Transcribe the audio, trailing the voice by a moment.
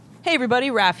Hey everybody,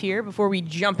 Raph here. Before we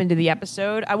jump into the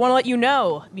episode, I want to let you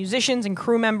know, musicians and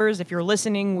crew members, if you're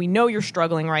listening, we know you're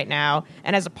struggling right now.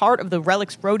 And as a part of the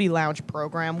Relics Roadie Lounge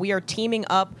program, we are teaming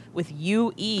up with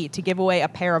UE to give away a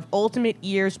pair of Ultimate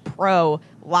Ears Pro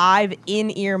live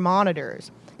in-ear monitors.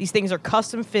 These things are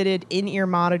custom-fitted in-ear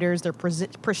monitors. They're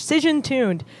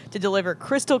precision-tuned to deliver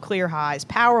crystal-clear highs,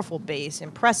 powerful bass,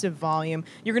 impressive volume.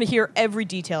 You're going to hear every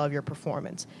detail of your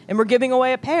performance. And we're giving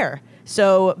away a pair.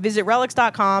 So visit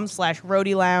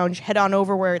relics.com/Roadie Lounge. Head on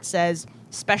over where it says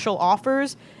special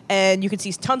offers, and you can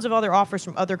see tons of other offers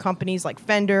from other companies like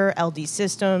Fender, LD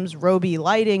Systems, Roby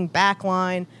Lighting,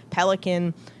 Backline,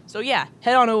 Pelican. So yeah,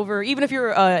 head on over. Even if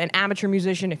you're an amateur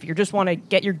musician, if you just want to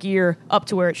get your gear up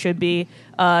to where it should be,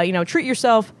 treat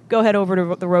yourself. Go head over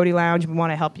to the Roadie Lounge. We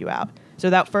want to help you out. So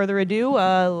without further ado,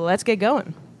 let's get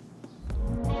going.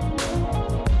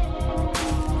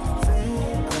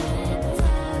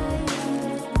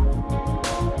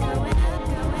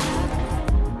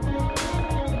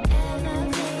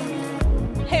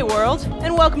 Hey world,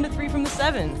 and welcome to 3 from the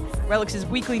 7, Relics'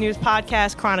 weekly news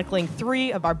podcast chronicling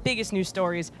 3 of our biggest news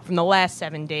stories from the last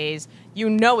 7 days. You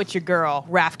know it's your girl,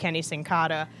 Raph Kenny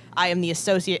Sincata. I am the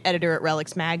associate editor at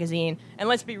Relics Magazine, and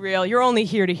let's be real, you're only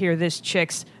here to hear this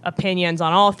chick's opinions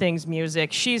on all things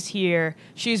music. She's here,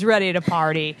 she's ready to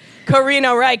party. Karina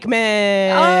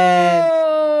Reichman!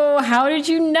 Oh, how did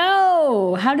you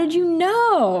know? How did you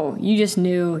know? You just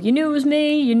knew. You knew it was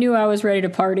me. You knew I was ready to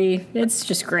party. It's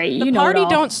just great. The party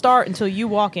don't start until you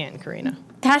walk in, Karina.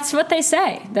 That's what they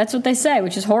say. That's what they say,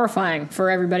 which is horrifying for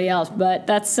everybody else. But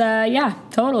that's, yeah,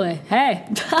 totally. Hey.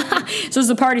 So has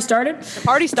the party started? The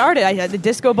party started. The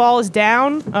disco ball is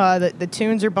down. The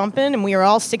tunes are bumping, and we are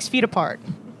all 6 feet apart.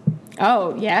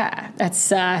 Oh, yeah.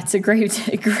 That's it's a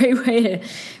great way to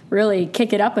really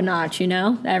kick it up a notch, you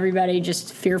know? Everybody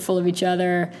just fearful of each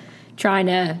other, trying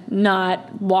to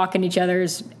not walk in each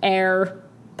other's air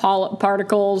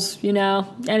particles, you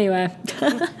know. Anyway,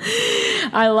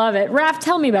 I love it. Raph,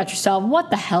 tell me about yourself. What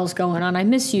the hell's going on? I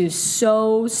miss you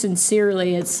so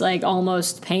sincerely. It's like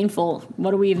almost painful.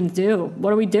 What do we even do?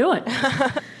 What are we doing?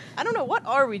 I don't know. What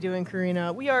are we doing,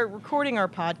 Karina? We are recording our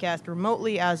podcast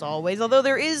remotely as always, although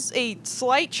there is a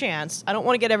slight chance, I don't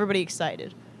want to get everybody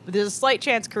excited, but there's a slight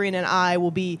chance Karina and I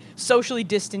will be socially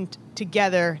distant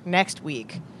together next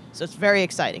week. So it's very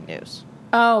exciting news.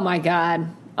 Oh my God.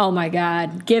 Oh, my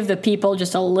God. Give the people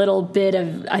just a little bit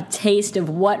of a taste of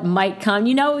what might come.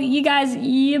 You know, you guys,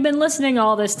 you've been listening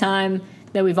all this time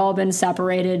that we've all been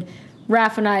separated.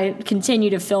 Raph and I continue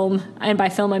to film, and by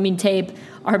film I mean tape,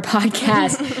 our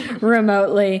podcast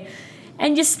remotely.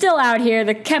 And you're still out here.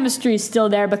 The chemistry's still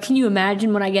there. But can you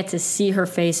imagine when I get to see her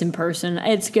face in person?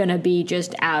 It's going to be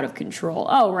just out of control.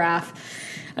 Oh, Raph.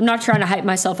 I'm not trying to hype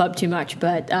myself up too much,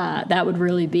 but that would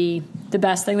really be the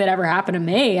best thing that ever happened to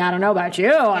me. I don't know about you.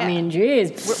 Yeah. I mean,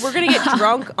 geez. We're going to get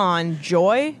drunk on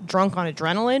joy, drunk on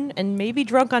adrenaline, and maybe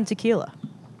drunk on tequila.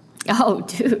 Oh,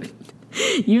 dude.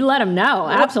 You let them know.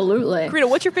 Absolutely. Karina,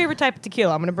 what's your favorite type of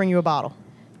tequila? I'm going to bring you a bottle.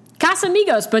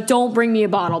 Casamigos, but don't bring me a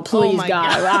bottle, please,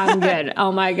 God. I'm good.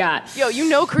 Oh, my God. Yo, you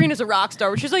know Karina's a rock star,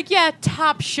 where she's like, yeah,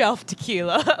 top shelf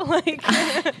tequila. Like...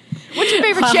 What's your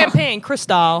favorite champagne?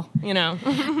 Cristal, you know.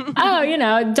 Oh, you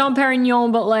know, Dom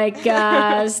Perignon, but like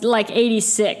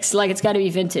 86. Like, it's got to be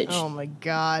vintage. Oh, my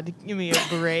God. Give me a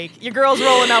break. Your girl's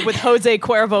rolling up with Jose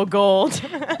Cuervo Gold.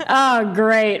 Oh,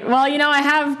 great. Well, you know, I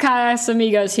have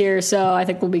Casamigos here, so I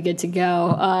think we'll be good to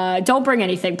go. Don't bring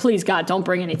anything. Please, God, don't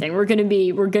bring anything. We're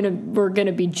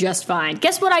gonna be just fine.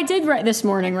 Guess what I did this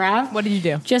morning, Rav? What did you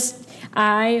do?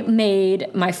 I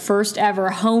made my first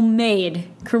ever homemade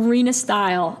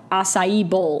Karina-style acai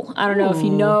bowl. I don't know if you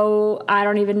know. I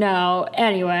don't even know.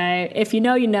 Anyway, if you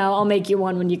know, you know. I'll make you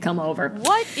one when you come over.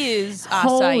 What is acai?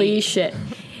 Holy shit.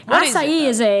 Acai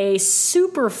is a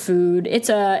superfood. It's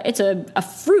a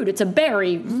fruit. It's a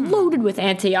berry loaded with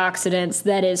antioxidants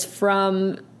that is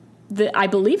from... I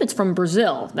believe it's from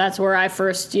Brazil. That's where I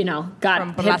first,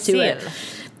 got hip to it.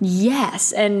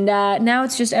 Yes, and now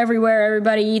it's just everywhere.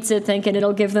 Everybody eats it thinking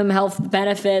it'll give them health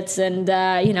benefits and,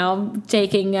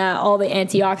 taking all the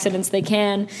antioxidants they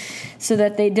can so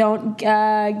that they don't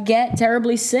get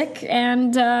terribly sick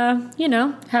and,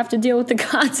 have to deal with the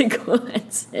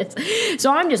consequences.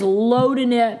 So I'm just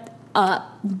loading it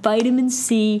up. Vitamin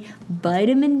C,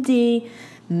 vitamin D,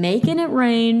 making it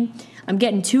rain. I'm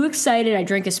getting too excited. I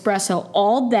drink espresso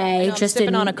all day. I'm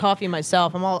sipping on a coffee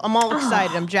myself. I'm all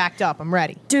excited. I'm jacked up. I'm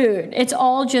ready. Dude, it's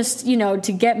all just,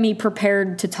 to get me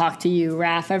prepared to talk to you,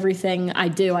 Raph. Everything I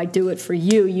do it for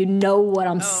you. You know what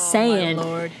I'm saying. My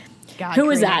Lord. God,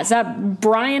 Who is that? Is that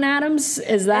Bryan Adams?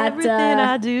 Is that... Everything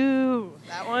I do.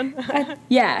 That one?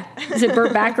 Yeah. Is it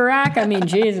Burt Bacharach? I mean,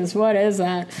 Jesus, what is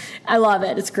that? I love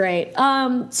it. It's great.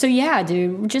 So yeah,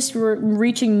 dude, just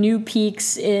reaching new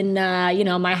peaks in,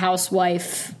 my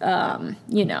housewife, fun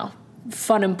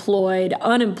employed,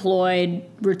 unemployed,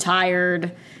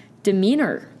 retired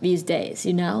demeanor these days,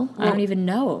 I don't even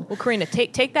know. Well, Karina,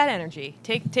 take that energy.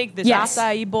 Take this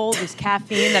acai bowl, this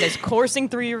caffeine that is coursing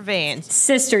through your veins.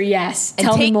 Sister, yes. And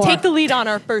Tell me more. Take the lead on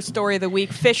our first story of the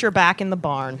week. Fish are back in the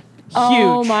barn. Huge.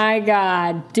 Oh my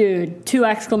God, dude. 2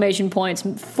 exclamation points,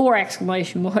 4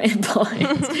 exclamation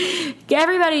points.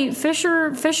 Everybody, fish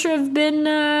have been,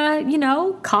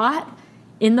 caught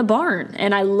in the barn.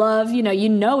 And I love,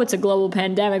 it's a global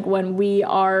pandemic when we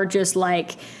are just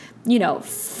like,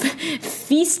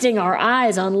 feasting our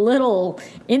eyes on little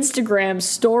Instagram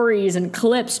stories and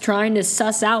clips trying to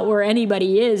suss out where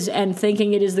anybody is and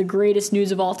thinking it is the greatest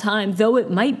news of all time, though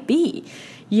it might be,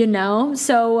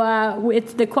 So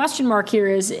with the question mark here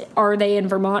is, are they in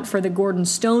Vermont for the Gordon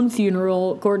Stone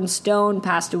funeral? Gordon Stone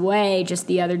passed away just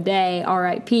the other day,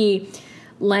 R.I.P.,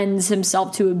 lends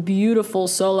himself to a beautiful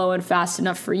solo and Fast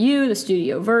Enough for You, the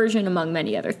studio version, among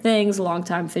many other things,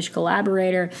 longtime Fish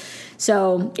collaborator.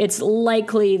 So it's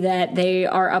likely that they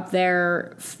are up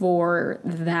there for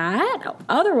that.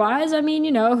 Otherwise, I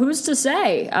mean, who's to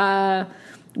say?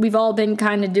 We've all been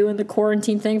kind of doing the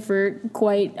quarantine thing for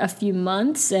quite a few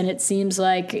months, and it seems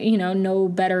like, no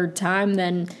better time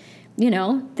than,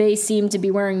 they seem to be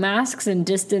wearing masks and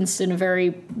distanced in a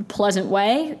very pleasant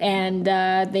way, and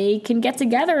they can get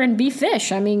together and be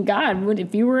fish. I mean, God,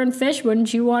 if you were in Fish,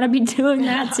 wouldn't you want to be doing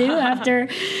that too after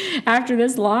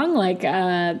this long? Like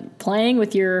playing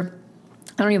with your,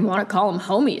 I don't even want to call them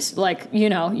homies, like,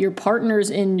 your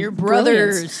partners in your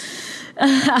brothers.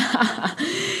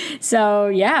 So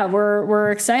yeah,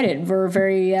 we're excited. We're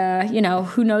very,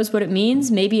 who knows what it means?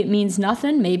 Maybe it means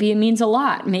nothing. Maybe it means a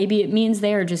lot. Maybe it means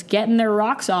they are just getting their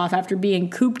rocks off after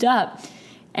being cooped up,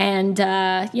 and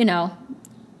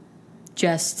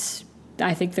just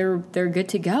I think they're good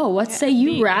to go. What say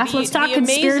you, Raph? Let's talk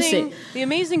conspiracy. The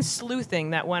amazing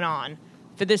sleuthing that went on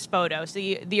for this photo. So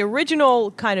the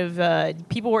original kind of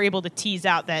people were able to tease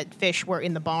out that fish were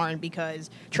in the barn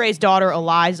because Trey's daughter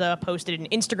Eliza posted an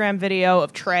Instagram video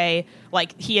of Trey,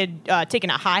 like he had taken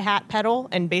a hi-hat pedal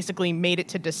and basically made it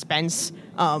to dispense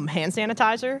hand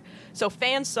sanitizer. So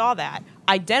fans saw that,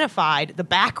 identified the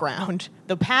background,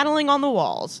 the paneling on the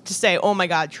walls, to say, oh my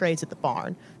God, Trey's at the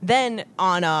barn. Then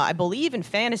on, I believe in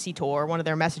Fantasy Tour, one of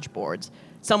their message boards,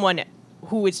 someone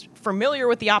who is familiar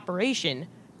with the operation,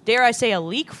 dare I say a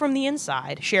leak from the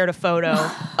inside, shared a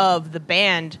photo of the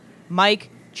band,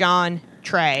 Mike, John,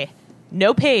 Trey.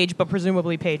 No Paige, but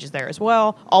presumably Paige is there as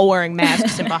well, all wearing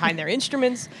masks and behind their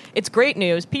instruments. It's great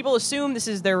news. People assume this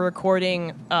is their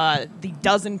recording the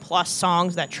dozen-plus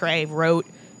songs that Trey wrote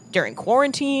during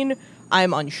quarantine.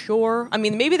 I'm unsure. I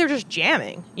mean, maybe they're just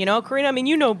jamming, Karina? I mean,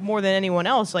 you know more than anyone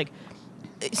else, like,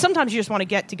 sometimes you just want to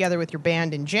get together with your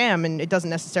band and jam, and it doesn't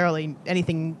necessarily,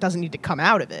 anything doesn't need to come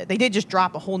out of it. They did just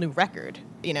drop a whole new record,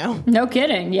 No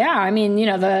kidding. Yeah. I mean,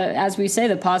 as we say,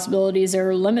 the possibilities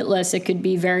are limitless. It could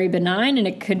be very benign and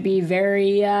it could be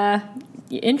very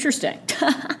interesting.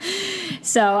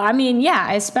 So, I mean,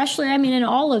 yeah, especially, in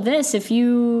all of this, if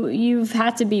you've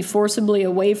had to be forcibly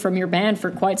away from your band for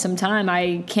quite some time,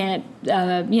 I can't,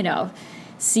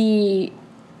 see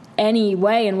any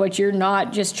way in which you're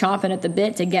not just chomping at the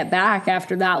bit to get back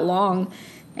after that long,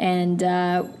 and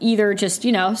either just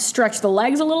stretch the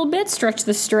legs a little bit, stretch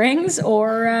the strings,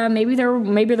 or maybe they're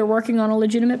working on a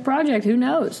legitimate project. Who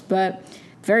knows? But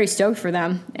very stoked for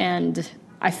them, and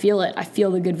I feel it. I feel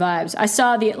the good vibes. I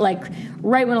saw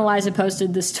right when Eliza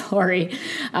posted the story,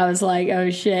 I was like,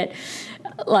 oh shit!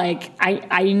 Like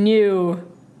I knew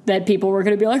that people were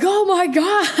going to be like, oh my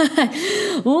God,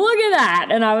 look at that.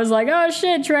 And I was like, oh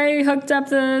shit, Trey hooked up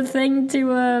the thing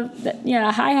to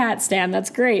a hi-hat stand.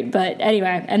 That's great. But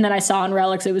anyway, and then I saw on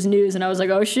Relics it was news, and I was like,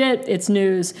 oh shit, it's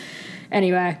news.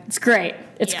 Anyway, it's great.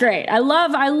 It's great. I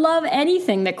love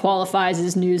anything that qualifies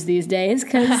as news these days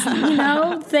because,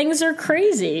 things are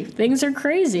crazy. Things are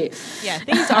crazy. Yeah,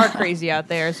 things are crazy out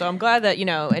there. So I'm glad that,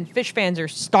 and Fish fans are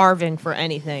starving for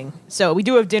anything. So we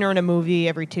do have dinner and a movie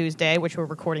every Tuesday, which we're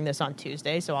recording this on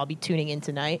Tuesday. So I'll be tuning in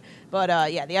tonight. But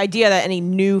the idea that any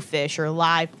new Fish or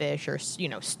live Fish or,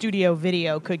 studio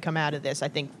video could come out of this, I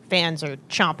think fans are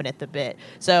chomping at the bit.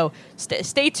 So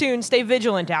stay tuned, stay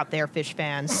vigilant out there, Fish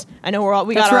fans. I know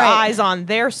we got our eyes on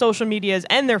their social medias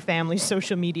and their family's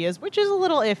social medias, which is a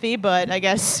little iffy, but I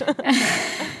guess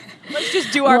let's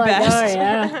just do our best. Oh,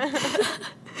 yeah.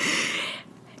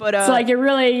 But it's like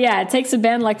it takes a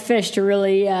band like Phish to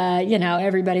really,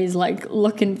 everybody's like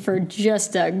looking for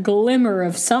just a glimmer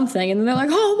of something, and they're like,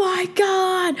 oh my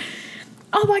god,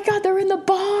 they're in the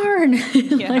barn.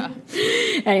 Yeah.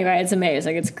 Anyway, it's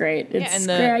amazing. It's great. It's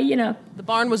great, The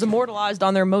barn was immortalized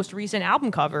on their most recent album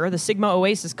cover. The Sigma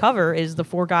Oasis cover is the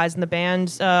 4 guys in the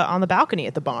band on the balcony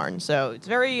at the barn. So it's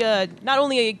very not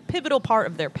only a pivotal part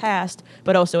of their past,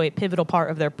 but also a pivotal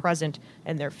part of their present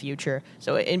and their future.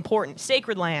 So important,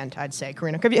 sacred land, I'd say.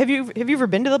 Karina, have you ever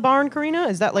been to the barn, Karina?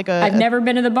 Is that like a? I've never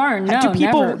been to the barn. No,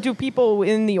 never. Do people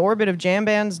in the orbit of jam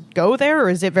bands go there, or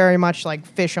is it very much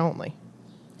like Phish only?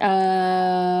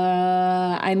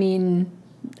 I mean,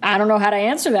 I don't know how to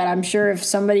answer that. I'm sure if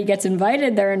somebody gets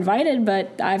invited, they're invited,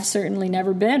 but I've certainly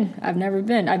never been.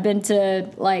 I've been to,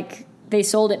 like, they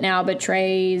sold it now, but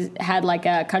Trey had, like,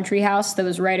 a country house that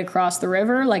was right across the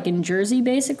river, like in Jersey,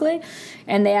 basically.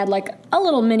 And they had, like, a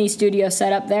little mini studio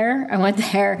set up there. I went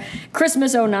there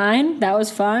Christmas 2009. That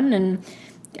was fun. And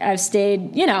I've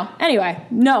stayed, anyway.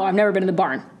 No, I've never been to the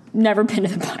barn. Never been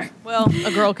to the barn. Well,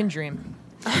 a girl can dream.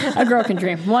 A girl can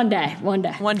dream. One day. One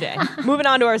day. Moving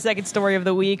on to our second story of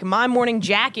the week. My Morning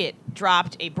Jacket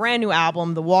dropped a brand new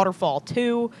album, The Waterfall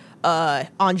 2,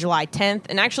 on July 10th.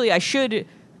 And actually, I should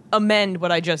amend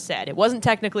what I just said. It wasn't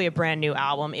technically a brand new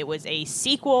album. It was a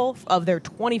sequel of their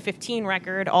 2015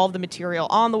 record. All of the material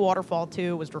on The Waterfall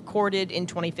 2 was recorded in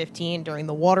 2015 during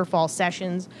the Waterfall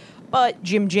sessions. But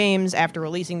Jim James, after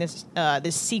releasing this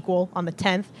sequel on the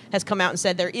 10th, has come out and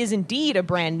said there is indeed a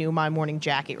brand new My Morning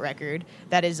Jacket record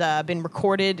that has been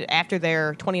recorded after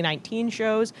their 2019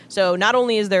 shows. So not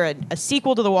only is there a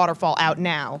sequel to The Waterfall out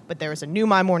now, but there is a new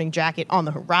My Morning Jacket on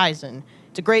the horizon.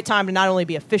 It's a great time to not only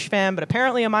be a Phish fan, but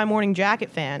apparently a My Morning Jacket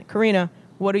fan. Karina,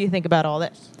 what do you think about all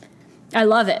this? I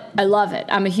love it.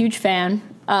 I'm a huge fan.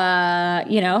 A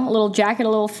little Jacket, a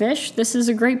little Phish. This is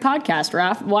a great podcast,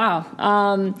 Raph. Wow.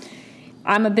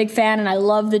 I'm a big fan, and I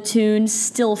love the tune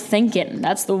Still Thinkin'.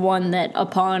 That's the one that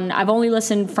I've only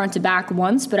listened front to back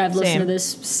once, but I've listened to this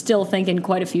Still Thinkin'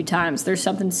 quite a few times. There's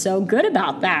something so good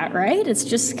about that, right? It's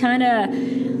just kind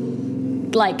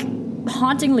of like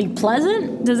hauntingly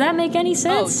pleasant. Does that make any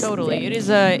sense? Oh, totally. It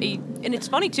is and it's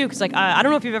funny too, because I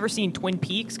don't know if you've ever seen Twin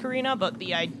Peaks, Karina, but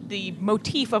the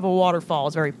motif of a waterfall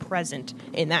is very present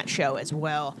in that show as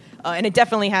well, and it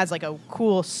definitely has like a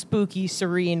cool, spooky,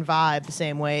 serene vibe, the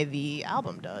same way the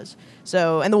album does.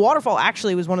 So, and the Waterfall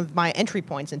actually was one of my entry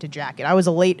points into Jacket. I was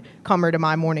a late comer to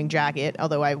My Morning Jacket,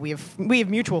 although we have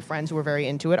mutual friends who are very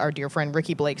into it. Our dear friend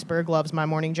Ricky Blakesberg loves My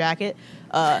Morning Jacket,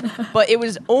 but it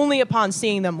was only upon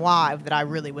seeing them live that I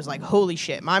really was like, holy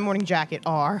shit, My Morning Jacket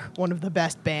are one of the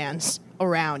best bands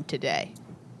around today.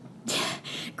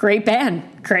 Great band.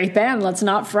 Let's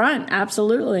not front.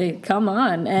 Absolutely. Come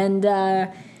on. And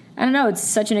I don't know, it's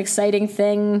such an exciting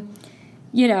thing,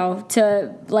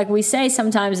 to, like we say,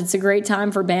 sometimes it's a great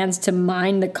time for bands to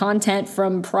mine the content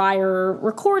from prior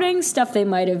recordings, stuff they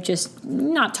might have just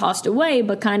not tossed away,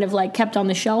 but kind of like kept on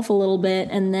the shelf a little bit.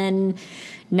 And then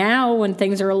now when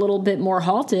things are a little bit more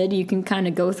halted, you can kind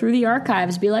of go through the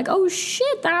archives, be like, oh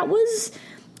shit, that was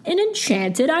an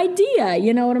enchanted idea,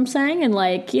 you know what I'm saying? And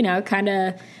kind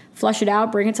of flush it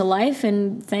out, bring it to life,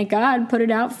 and thank God, put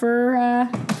it out for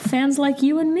fans like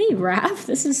you and me, Raph.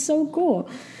 This is so cool.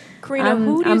 Karina,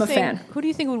 who do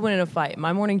you think would win in a fight,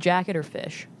 My Morning Jacket or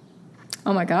Phish?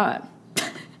 Oh my God.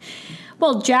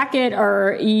 Well, Jacket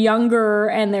are younger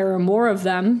and there are more of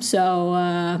them, so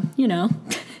And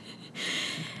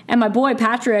my boy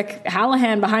Patrick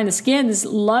Hallahan behind the skins,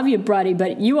 love you, buddy,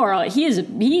 but he is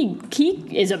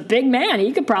a big man.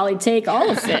 He could probably take all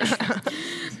of Phish.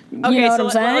 Okay, so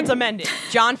let's amend it.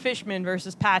 John Fishman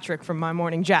versus Patrick from My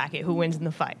Morning Jacket. Who wins in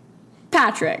the fight?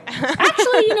 Patrick.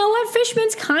 Actually, you know what?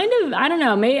 Fishman's kind of, I don't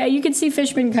know, maybe you could see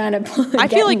Fishman kind of I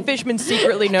feel like Fishman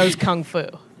secretly knows Kung Fu.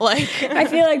 I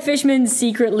feel like Fishman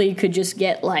secretly could just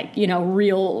get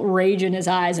real rage in his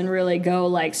eyes and really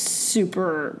go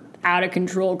super out of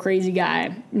control crazy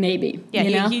guy, maybe.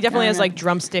 Yeah, he definitely has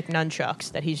drumstick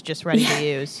nunchucks that he's just ready to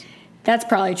use. That's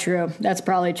probably true.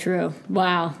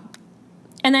 Wow.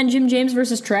 And then Jim James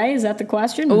versus Trey, is that the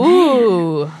question?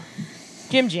 Ooh.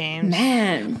 Jim James.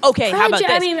 Man. Okay, how about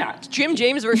this? Jim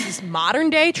James versus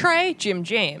modern day Trey? Jim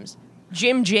James.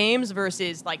 Jim James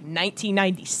versus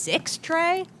 1996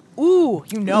 Trey? Ooh,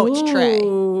 it's Trey.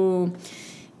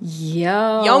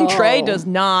 Yo. Young Trey does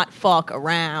not fuck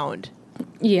around.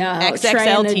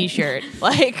 XXL T-shirt,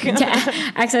 like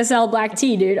XXL black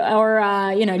tee, dude, or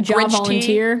job Grinch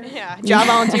volunteer, tee. Job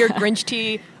volunteer, Grinch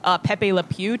tee, Pepe Le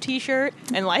Pew T-shirt,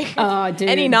 and like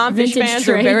any non-Fish fans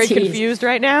are very confused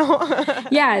right now.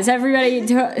 Yeah, is everybody?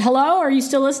 Hello, are you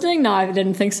still listening? No, I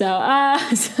didn't think so.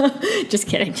 Just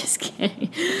kidding.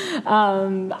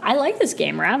 I like this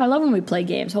game, Rav. I love when we play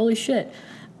games. Holy shit!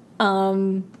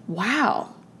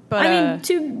 Wow. But, I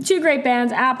mean, two great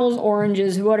bands, apples,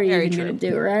 oranges. What are you even going to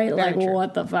do, right?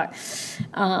 What the fuck?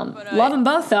 Love them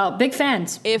both, though. Big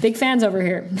fans. Big fans over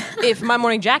here. If My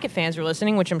Morning Jacket fans are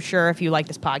listening, which I'm sure if you like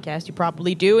this podcast, you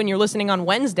probably do, and you're listening on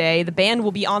Wednesday, the band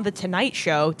will be on The Tonight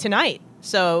Show tonight.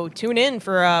 So tune in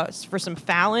for some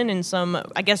Fallon and some,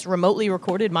 I guess, remotely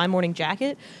recorded My Morning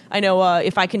Jacket. I know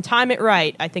if I can time it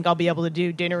right, I think I'll be able to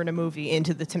do dinner and a movie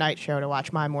into The Tonight Show to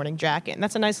watch My Morning Jacket. And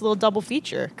that's a nice little double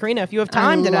feature. Karina, if you have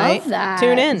time tonight,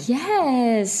 tune in.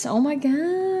 Yes. Oh, my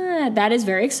God. That is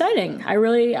very exciting.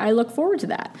 I look forward to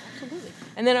that.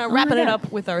 And then wrapping it up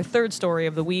with our third story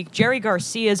of the week, Jerry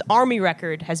Garcia's Army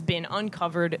record has been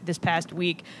uncovered this past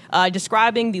week,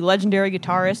 describing the legendary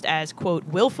guitarist as, quote,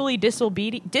 willfully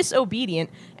disobedient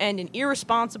and an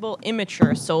irresponsible,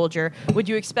 immature soldier. Would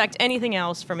you expect anything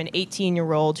else from an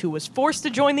 18-year-old who was forced to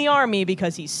join the Army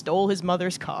because he stole his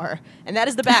mother's car? And that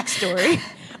is the backstory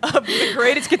of the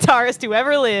greatest guitarist who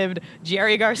ever lived,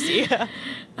 Jerry Garcia.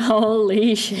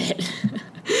 Holy shit.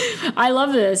 I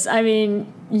love this. I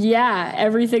mean, yeah,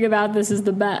 everything about this is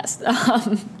the best.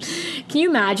 Can you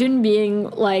imagine being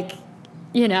like,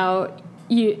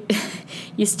 you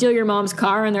steal your mom's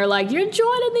car and they're like, you're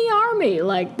joining the Army?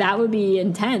 Like, that would be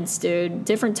intense, dude.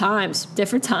 Different times.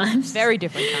 Very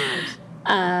different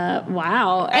times.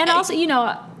 Wow. And also,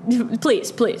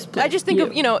 please. I just think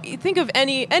of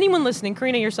anyone listening,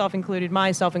 Karina, yourself included,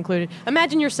 myself included.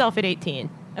 Imagine yourself at 18.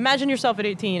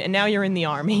 And now you're in the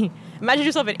Army. Imagine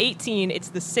yourself at 18, it's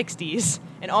the 60s,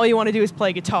 and all you want to do is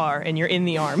play guitar, and you're in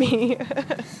the Army.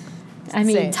 I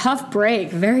mean, tough break.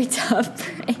 Very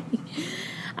tough break.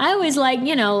 I always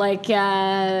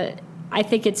I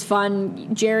think it's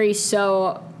fun. Jerry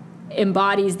so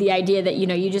embodies the idea that,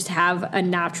 you just have a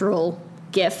natural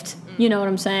gift. You know what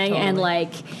I'm saying? Totally.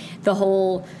 And, the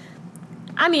whole...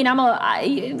 I mean,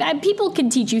 people can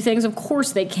teach you things. Of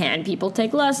course they can. People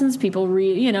take lessons. People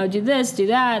do this, do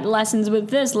that. Lessons with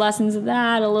this, lessons with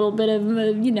that. A little bit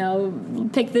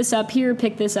of, pick this up here,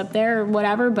 pick this up there,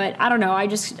 whatever. But I don't know.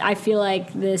 I feel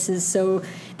like this is so.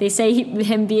 They say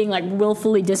him being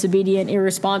willfully disobedient,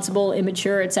 irresponsible,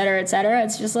 immature, et cetera, et cetera.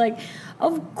 It's just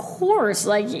of course,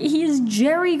 he's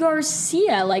Jerry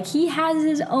Garcia. He has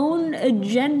his own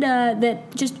agenda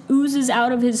that just oozes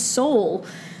out of his soul.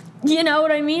 You know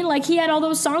what I mean? He had all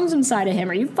those songs inside of him.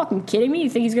 Are you fucking kidding me?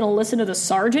 You think he's going to listen to the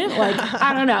Sergeant?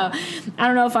 I don't know. I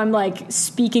don't know if I'm,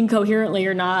 speaking coherently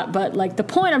or not, but, the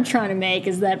point I'm trying to make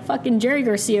is that fucking Jerry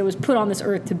Garcia was put on this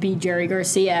earth to be Jerry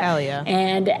Garcia. Hell yeah.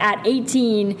 And at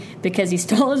 18, because he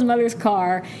stole his mother's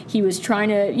car, he was trying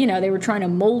to, they were trying to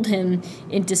mold him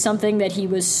into something that he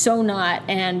was so not.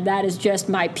 And that is just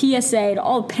my PSA to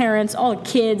all the parents, all the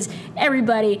kids,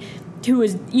 everybody who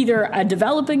is either a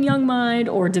developing young mind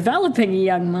or developing a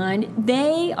young mind.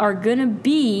 They are going to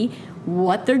be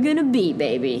what they're going to be,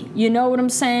 baby. You know what I'm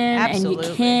saying? Absolutely. And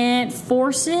you can't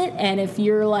force it. And if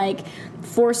you're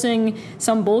forcing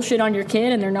some bullshit on your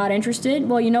kid and they're not interested,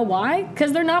 well, you know why?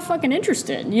 Because they're not fucking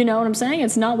interested. You know what I'm saying?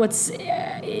 It's not what's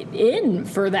in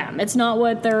for them. It's not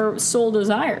what their soul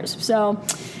desires. So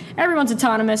everyone's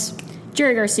autonomous.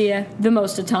 Jerry Garcia, the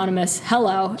most autonomous.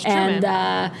 Hello. It's true,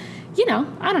 man.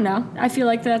 I don't know. I feel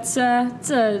like that's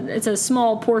it's a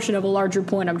small portion of a larger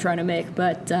point I'm trying to make,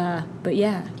 but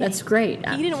yeah, that's great.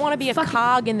 He didn't want to be a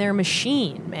cog in their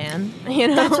machine, man.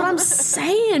 That's what I'm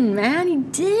saying, man. He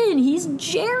did. He's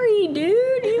Jerry,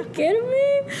 dude. Are you kidding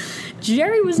me?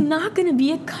 Jerry was not going to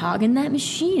be a cog in that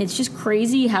machine. It's just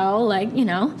crazy how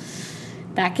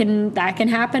that can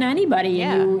happen to anybody.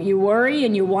 Yeah. And you worry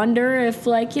and you wonder if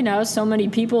so many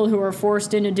people who are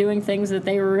forced into doing things that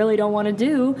they really don't want to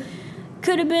do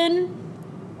could have been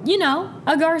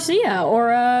a Garcia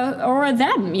or a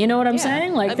them. You know what I'm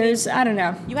saying? I don't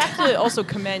know. You have to also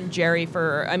commend Jerry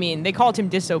for, they called him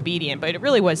disobedient, but it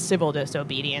really was civil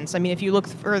disobedience. If you look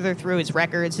further through his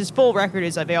records, his full record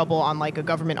is available on a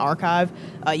government archive.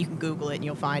 You can Google it and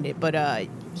you'll find it. But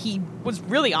he was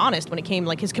really honest when it came,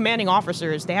 his commanding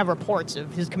officers, they have reports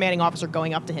of his commanding officer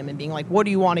going up to him and being like, what do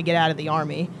you want to get out of the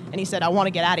Army? And he said, I want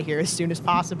to get out of here as soon as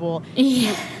possible.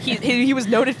 Yeah. He was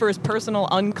noted for his personal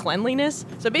uncleanliness.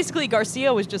 So basically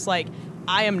Garcia was just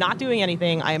I am not doing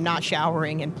anything. I am not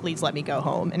showering, and please let me go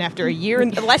home. And after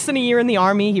less than a year in the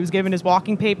Army, he was given his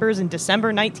walking papers in December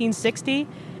 1960.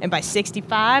 And by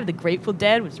 65, the Grateful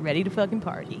Dead was ready to fucking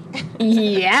party.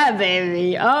 Yeah,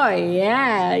 baby. Oh,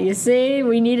 yeah. You see,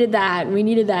 we needed that.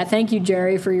 Thank you,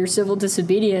 Jerry, for your civil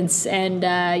disobedience and,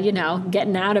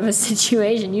 getting out of a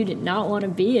situation you did not want to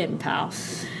be in, pal.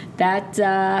 That's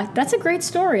a great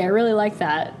story. I really like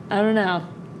that. I don't know.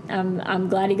 I'm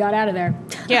glad he got out of there.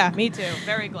 Yeah, me too.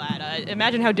 Very glad.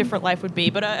 Imagine how different life would be.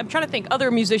 But I'm trying to think.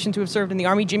 Other musicians who have served in the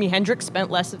Army. Jimi Hendrix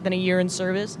spent less than a year in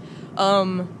service.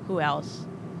 Who else?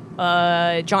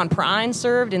 John Prine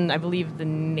served in, I believe, the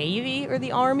Navy or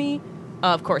the Army.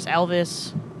 Of course,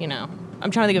 Elvis.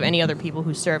 I'm trying to think of any other people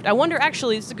who served. I wonder,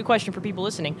 actually, this is a good question for people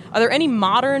listening. Are there any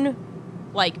modern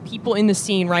people in the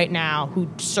scene right now who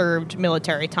served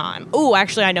military time? Oh,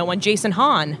 actually, I know one. Jason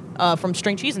Hahn from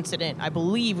String Cheese Incident, I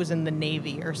believe, was in the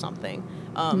Navy or something.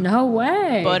 No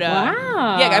way. But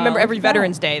wow. Yeah, I remember every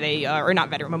Veterans Day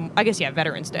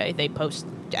Veterans Day, they post,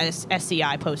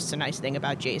 SCI posts a nice thing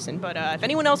about Jason. But if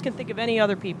anyone else can think of any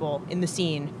other people in the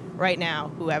scene right now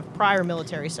who have prior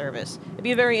military service, it'd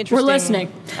be a very interesting... We're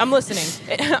listening. I'm listening.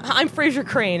 I'm Fraser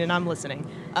Crane, and I'm listening.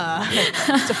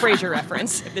 It's a Frasier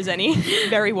reference, if there's any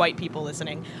very white people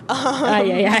listening. But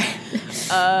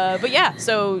yeah,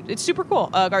 so it's super cool.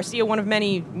 Garcia, one of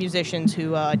many musicians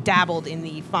who dabbled in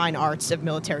the fine arts of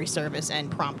military service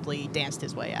and promptly danced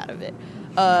his way out of it.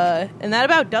 And that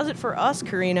about does it for us,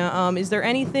 Karina. Is there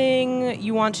anything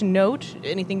you want to note,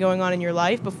 anything going on in your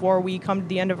life before we come to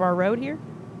the end of our road here?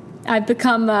 I've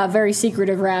become very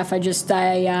secretive, Raph.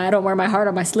 I don't wear my heart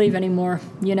on my sleeve anymore,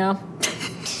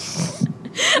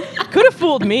 Could have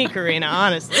fooled me, Karina,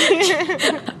 honestly.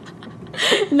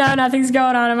 No, nothing's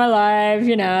going on in my life,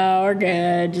 we're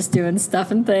good. Just doing stuff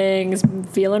and things,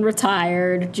 feeling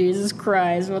retired. Jesus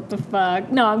Christ, what the fuck?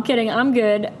 No, I'm kidding. I'm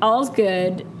good. All's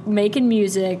good. Making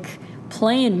music,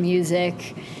 playing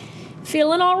music,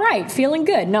 feeling all right, feeling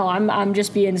good. No, I'm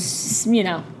just being,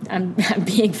 I'm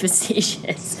being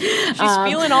facetious. She's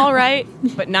feeling all right,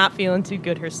 but not feeling too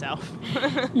good herself.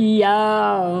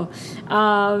 Yo.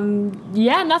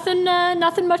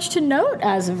 Nothing much to note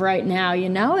as of right now,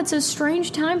 It's a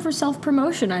strange time for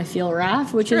self-promotion, I feel,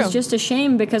 Raph, which is just a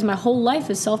shame because my whole life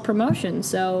is self-promotion,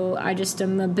 so I just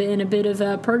am in a bit of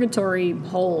a purgatory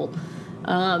hole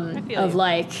of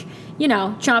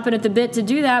chomping at the bit to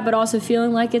do that, but also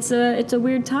feeling like it's a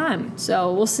weird time.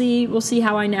 So we'll see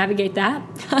how I navigate that.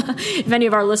 If any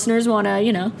of our listeners want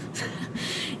to,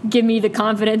 give me the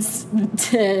confidence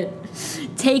to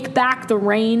take back the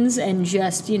reins and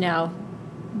just,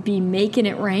 be making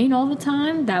it rain all the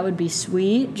time, that would be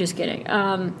sweet. Just kidding.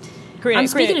 Karina, I'm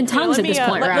speaking in tongues at this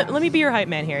point, right? Let me be your hype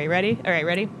man here. You ready? All right,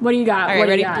 ready? What do you got? All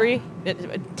right, ready?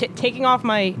 3. Taking off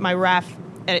my RAF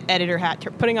editor hat,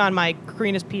 putting on my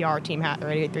Karina's PR team hat.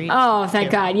 Ready? 3. Oh,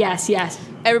 thank God. Yes.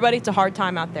 Everybody, it's a hard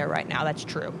time out there right now. That's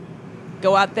true.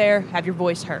 Go out there, have your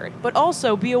voice heard. But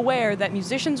also be aware that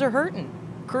musicians are hurting.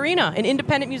 Karina, an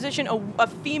independent musician, a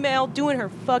female doing her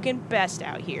fucking best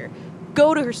out here.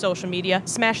 Go to her social media,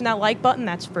 smashing that like button,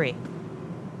 that's free.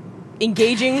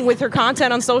 Engaging with her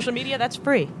content on social media, that's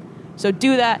free. So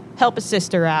do that, help a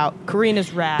sister out.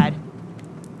 Karina's rad.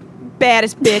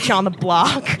 Baddest bitch on the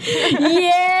block.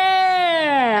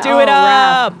 Yeah! Do it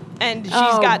up! Raph. And she's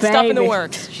got stuff in the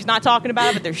works. She's not talking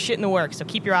about it, but there's shit in the works, so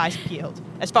keep your eyes peeled.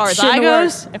 As far as I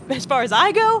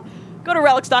go, go to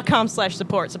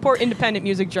relics.com/support. Support independent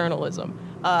music journalism.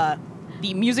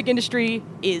 The music industry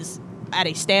is at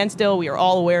a standstill. We are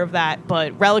all aware of that,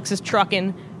 but Relics is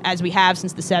trucking as we have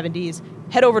since the 70s.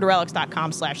 Head over to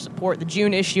relics.com/support. The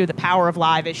June issue, the Power of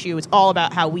Live issue, is all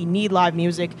about how we need live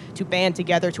music to band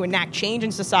together, to enact change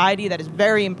in society that is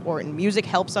very important. Music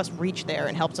helps us reach there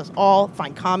and helps us all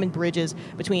find common bridges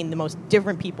between the most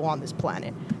different people on this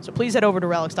planet. So please head over to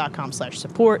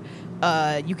relics.com/support.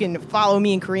 You can follow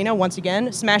me and Karina once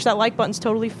again. Smash that like button's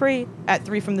totally free at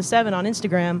 3 from the 7 on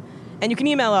Instagram. And you can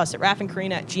email us at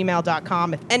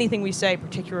raffandkarina@gmail.com if anything we say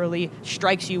particularly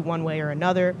strikes you one way or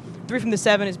another. 3 from the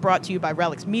 7 is brought to you by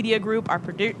Relics Media Group. Our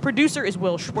producer is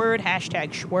Will Schwerd,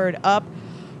 #SchwerdUp.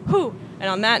 Whew.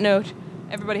 And on that note,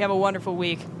 everybody have a wonderful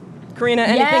week. Karina,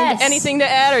 anything to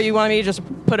add, or you want me to just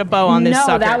put a bow on this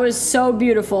sucker? No, that was so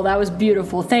beautiful. That was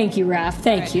beautiful. Thank you, Raph.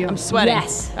 Thank you. I'm sweating.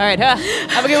 Yes. All right,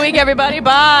 have a good week, everybody.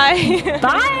 Bye.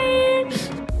 Bye.